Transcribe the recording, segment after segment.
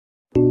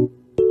What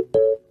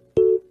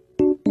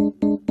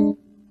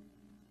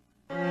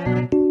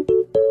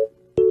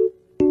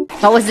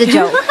was the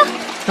joke?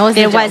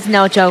 There was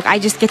no joke. I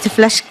just get to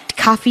flush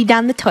coffee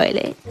down the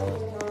toilet.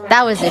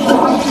 That was a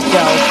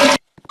joke.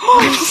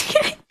 I'm just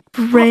kidding.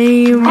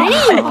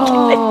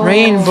 Rainbow.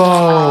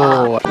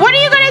 Rainbow. What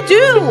are you gonna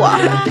do? I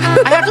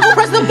have to go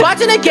press the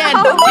button again.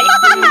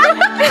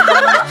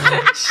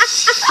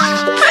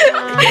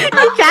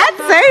 You can't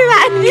say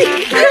that.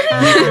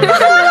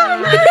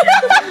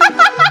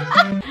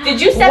 Did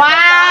you set Wow.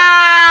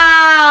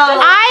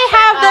 I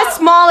have the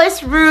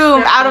smallest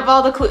room out of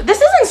all the clues.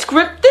 This isn't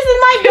scripted. This is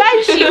my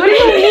bed sheet. What do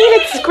you mean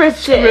it's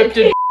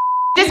scripted?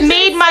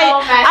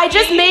 I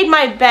just made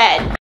my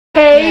bed.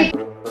 Hey.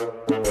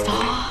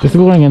 This is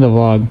going in the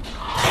vlog.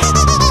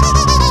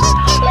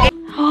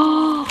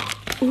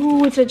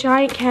 Ooh, it's a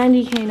giant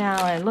candy cane,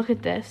 Alan. Look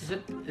at this.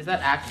 Is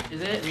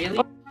it really?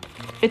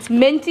 It's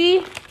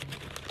minty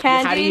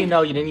candy. How do you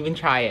know? You didn't even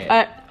try it.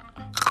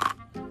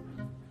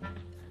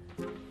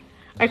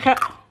 I can't.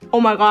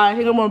 Oh my god! I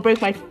think I'm gonna break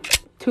my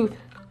tooth.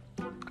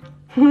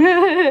 you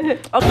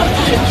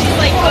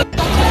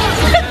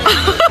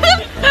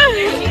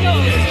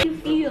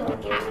feel,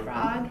 cat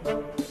frog?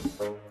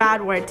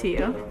 Bad word to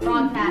you.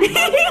 Wrong cat.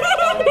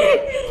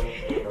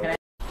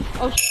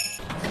 Oh.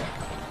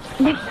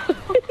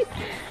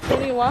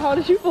 Tony, why? How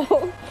did you fall?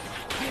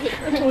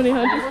 Tony,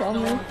 how did you fall,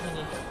 man?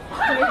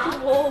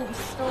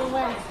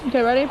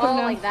 Okay, ready? Put it down.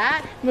 Like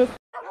that? Move.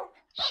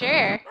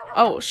 Sure.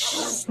 Oh,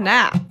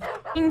 snap.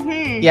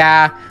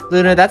 Yeah,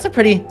 Luna, that's a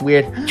pretty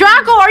weird.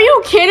 Draco, are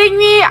you kidding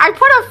me? I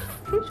put a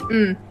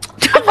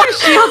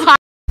shield on.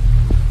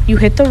 You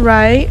hit the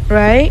right?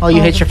 Oh,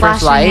 you hit your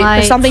first light?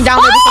 There's something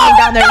down there.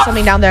 There's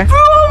something down there.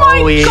 Oh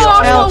my we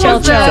gosh.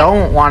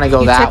 don't want to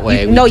go that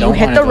way. No, you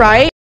hit the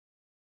right.